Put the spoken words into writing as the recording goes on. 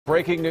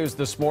Breaking news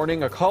this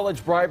morning, a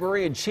college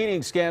bribery and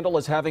cheating scandal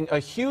is having a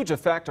huge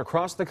effect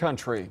across the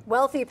country.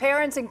 Wealthy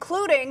parents,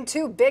 including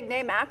two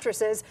big-name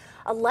actresses,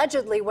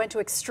 allegedly went to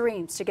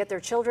extremes to get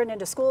their children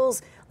into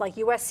schools like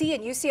USC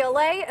and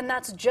UCLA, and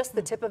that's just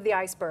the tip of the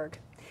iceberg.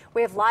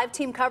 We have live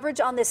team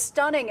coverage on this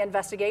stunning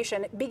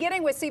investigation,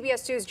 beginning with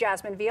CBS 2's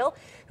Jasmine Veal,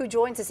 who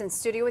joins us in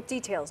studio with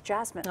details.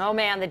 Jasmine. Oh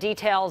man, the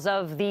details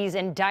of these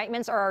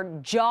indictments are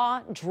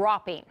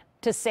jaw-dropping,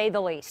 to say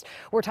the least.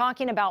 We're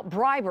talking about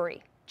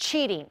bribery,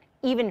 cheating,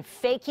 even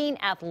faking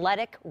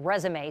athletic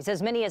resumes.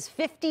 As many as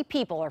 50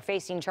 people are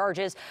facing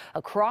charges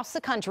across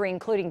the country,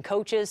 including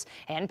coaches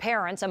and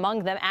parents,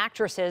 among them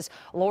actresses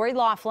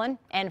Loughlin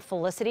and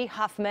Felicity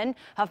Huffman.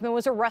 Huffman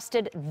was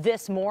arrested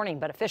this morning,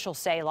 but officials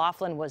say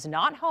Loughlin was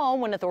not home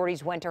when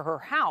authorities went to her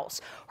house.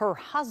 Her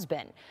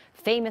husband,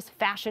 famous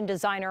fashion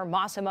designer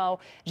Massimo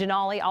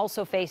Giannoli,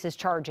 also faces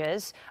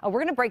charges. We're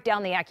going to break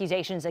down the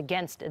accusations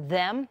against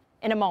them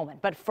in a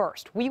moment. But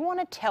first, we want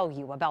to tell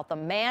you about the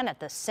man at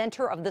the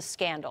center of the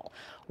scandal,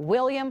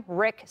 William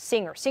Rick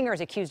Singer. Singer is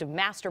accused of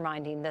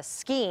masterminding the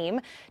scheme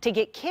to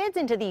get kids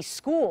into these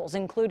schools,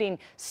 including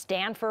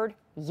Stanford,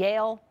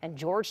 Yale, and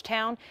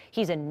Georgetown.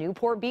 He's a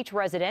Newport Beach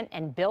resident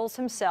and bills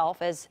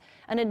himself as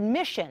an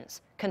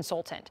admissions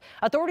consultant.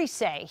 Authorities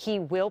say he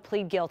will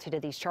plead guilty to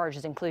these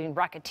charges, including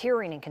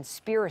racketeering and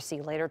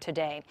conspiracy, later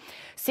today.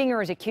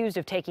 Singer is accused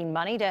of taking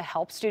money to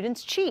help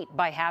students cheat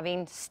by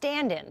having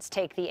stand-ins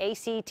take the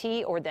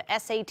ACT or the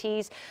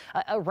SATs,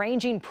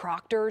 arranging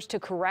proctors to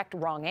correct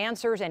wrong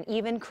answers, and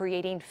even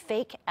creating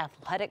fake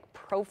athletic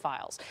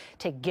profiles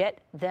to get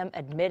them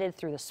admitted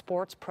through the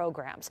sports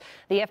programs.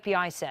 The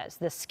FBI says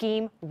the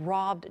scheme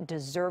robbed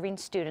deserving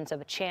students of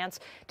a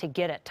chance to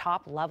get a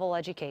top-level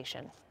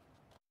education.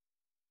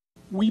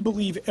 We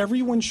believe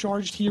everyone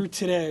charged here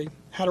today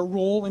had a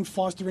role in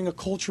fostering a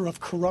culture of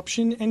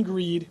corruption and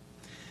greed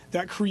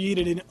that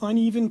created an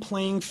uneven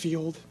playing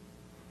field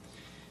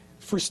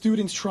for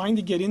students trying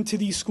to get into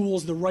these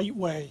schools the right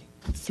way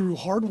through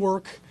hard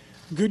work,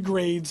 good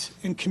grades,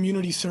 and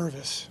community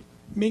service.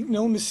 Make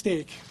no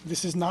mistake,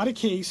 this is not a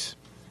case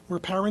where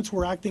parents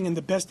were acting in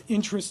the best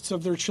interests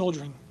of their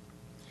children.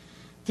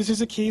 This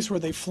is a case where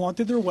they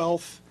flaunted their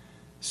wealth,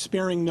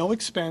 sparing no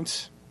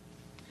expense,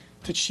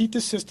 to cheat the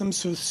system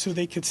so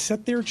they could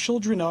set their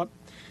children up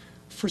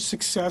for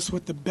success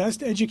with the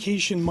best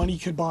education money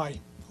could buy,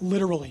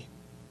 literally.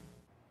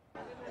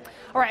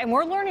 All right, and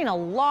we're learning a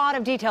lot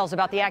of details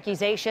about the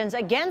accusations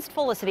against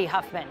Felicity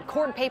Huffman.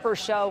 Court papers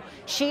show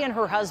she and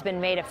her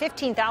husband made a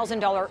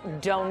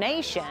 $15,000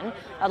 donation,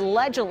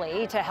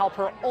 allegedly to help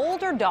her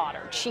older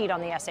daughter cheat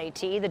on the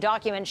SAT. The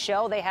documents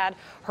show they had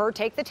her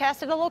take the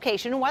test at a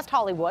location in West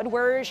Hollywood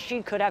where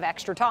she could have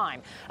extra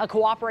time. A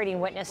cooperating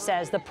witness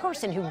says the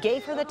person who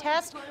gave her the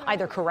test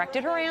either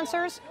corrected her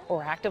answers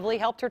or actively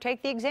helped her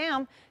take the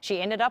exam.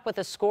 She ended up with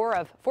a score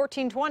of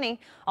 1420.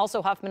 Also,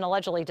 Huffman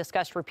allegedly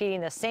discussed repeating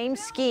the same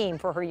scheme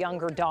for her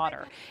younger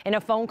daughter. In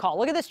a phone call,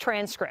 look at this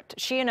transcript.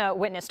 She and a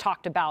witness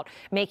talked about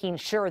making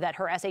sure that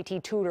her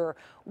SAT tutor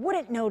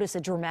wouldn't notice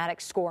a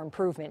dramatic score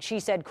improvement. She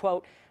said,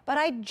 quote, "But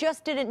I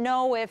just didn't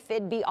know if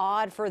it'd be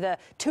odd for the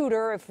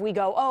tutor if we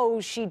go,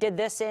 oh, she did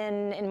this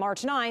in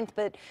March 9th,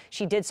 but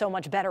she did so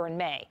much better in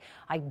May.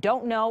 I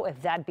don't know if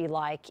that'd be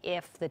like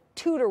if the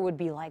tutor would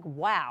be like,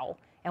 wow."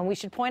 And we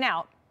should point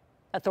out,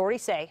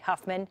 authorities say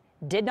Huffman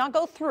did not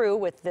go through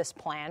with this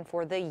plan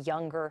for the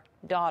younger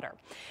daughter.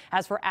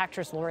 As for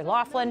actress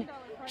Loughlin,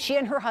 she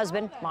and her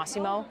husband,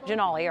 Massimo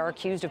Giannoli, are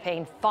accused of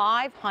paying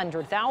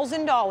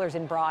 $500,000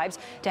 in bribes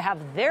to have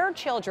their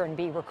children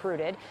be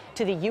recruited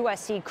to the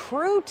USC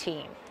crew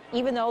team,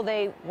 even though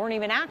they weren't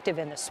even active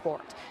in the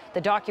sport.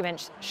 The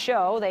documents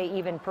show they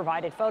even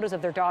provided photos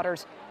of their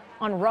daughters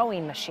on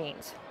rowing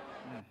machines.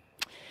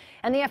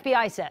 And the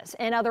FBI says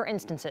in other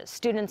instances,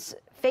 students'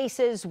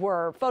 faces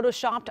were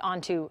photoshopped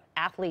onto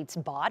athletes'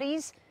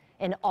 bodies.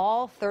 In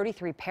all,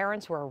 33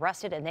 parents were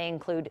arrested, and they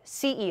include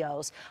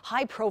CEOs,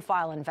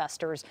 high-profile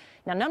investors.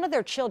 Now, none of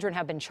their children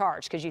have been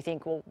charged, because you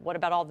think, well, what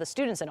about all the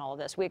students in all of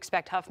this? We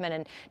expect Huffman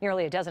and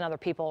nearly a dozen other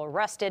people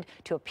arrested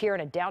to appear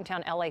in a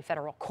downtown LA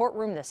federal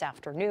courtroom this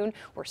afternoon.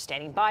 We're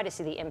standing by to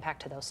see the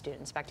impact to those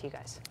students. Back to you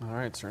guys. All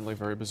right, certainly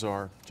very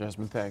bizarre.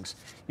 Jasmine, thanks.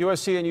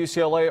 USC and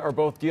UCLA are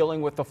both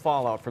dealing with the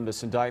fallout from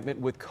this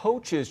indictment, with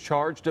coaches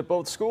charged at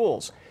both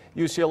schools.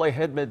 UCLA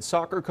head men's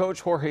soccer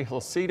coach Jorge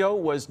Lucido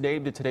was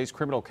named in today's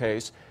criminal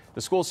case.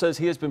 The school says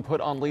he has been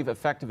put on leave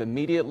effective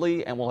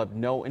immediately and will have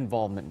no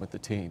involvement with the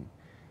team.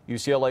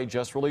 UCLA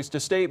just released a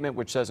statement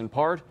which says in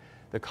part,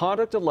 "The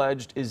conduct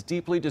alleged is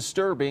deeply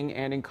disturbing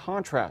and in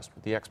contrast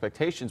with the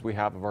expectations we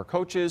have of our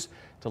coaches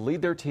to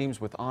lead their teams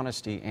with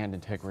honesty and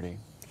integrity."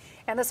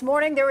 And this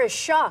morning, there is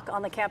shock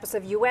on the campus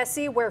of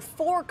USC, where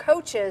 4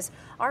 coaches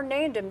are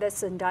named in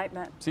this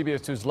indictment.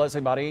 CBS 2's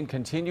Leslie Marin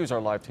continues our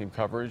live team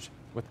coverage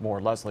with more.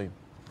 Leslie.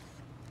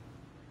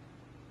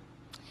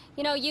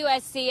 You know,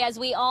 USC, as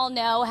we all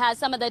know, has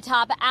some of the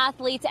top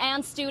athletes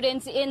and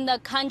students in the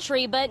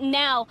country. But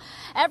now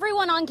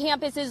everyone on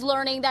campus is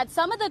learning that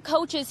some of the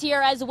coaches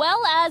here, as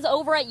well as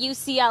over at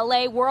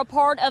UCLA, were a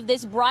part of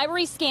this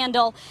bribery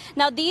scandal.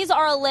 Now, these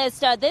are a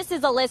list. This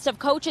is a list of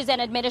coaches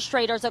and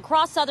administrators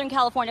across Southern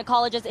California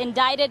colleges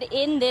indicted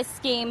in this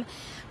scheme.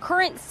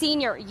 Current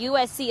senior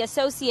USC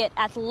Associate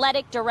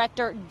Athletic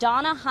Director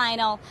Donna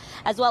Heinel,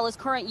 as well as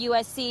current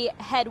USC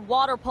head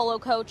water polo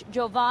coach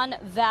Jovan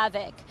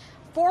Vavic.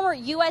 Former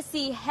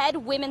USC head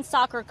women's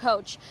soccer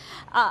coach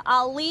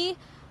Ali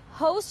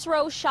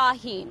Hosro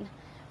Shaheen,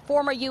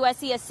 former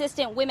USC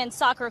assistant women's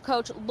soccer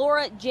coach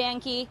Laura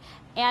Janke,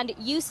 and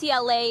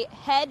UCLA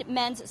head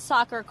men's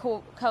soccer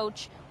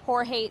coach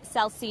Jorge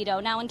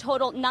Salcido. Now, in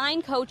total,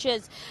 9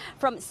 coaches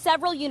from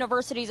several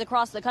universities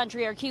across the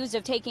country are accused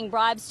of taking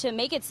bribes to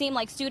make it seem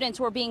like students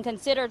were being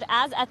considered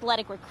as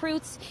athletic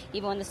recruits,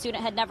 even when the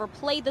student had never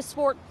played the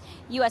sport.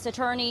 U.S.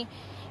 Attorney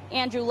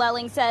Andrew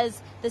Lelling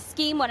says the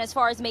scheme went as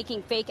far as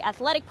making fake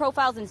athletic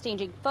profiles and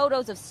staging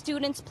photos of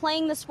students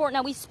playing the sport.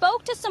 Now, we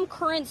spoke to some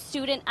current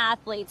student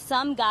athletes,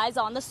 some guys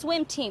on the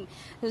swim team,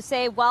 who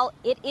say, while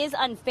it is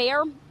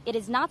unfair, it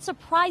is not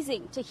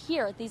surprising to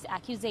hear these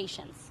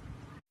accusations.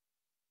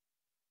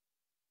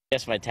 I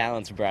guess my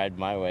talents bribed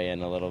my way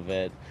in a little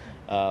bit,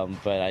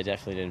 but I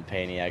definitely didn't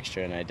pay any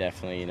extra, and I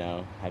definitely,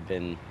 have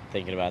been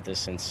thinking about this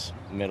since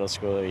middle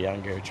school or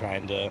younger,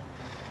 trying to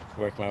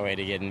work my way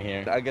to get in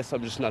here. I guess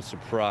I'm just not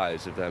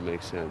surprised, if that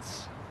makes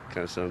sense.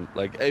 Kind of some,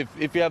 like,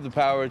 if you have the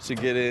power to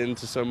get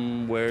into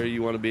somewhere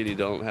you want to be and you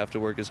don't have to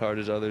work as hard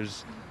as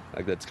others,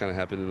 like that's kind of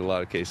happened in a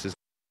lot of cases.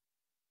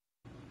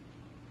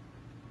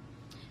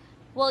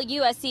 Well,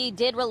 USC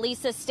did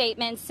release a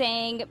statement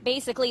saying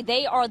basically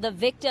they are the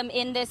victim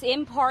in this.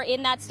 In part,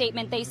 in that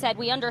statement, they said,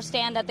 we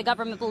understand that the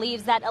government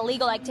believes that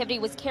illegal activity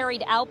was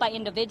carried out by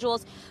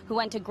individuals who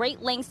went to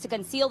great lengths to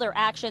conceal their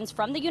actions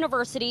from the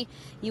university.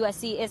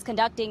 USC is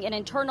conducting an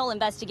internal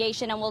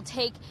investigation and will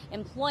take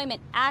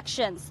employment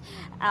actions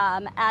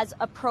as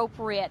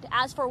appropriate.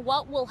 As for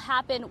what will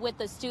happen with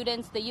the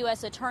students, the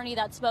U.S. attorney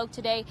that spoke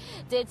today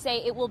did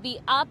say it will be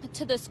up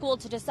to the school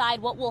to decide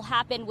what will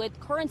happen with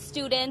current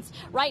students.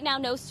 Right now,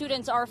 no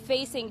students are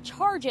facing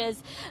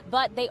charges,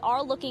 but they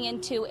are looking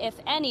into if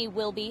any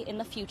will be in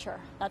the future.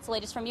 That's the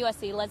latest from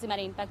USC. Leslie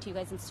Medine, back to you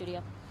guys in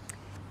studio.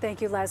 Thank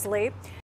you, Leslie.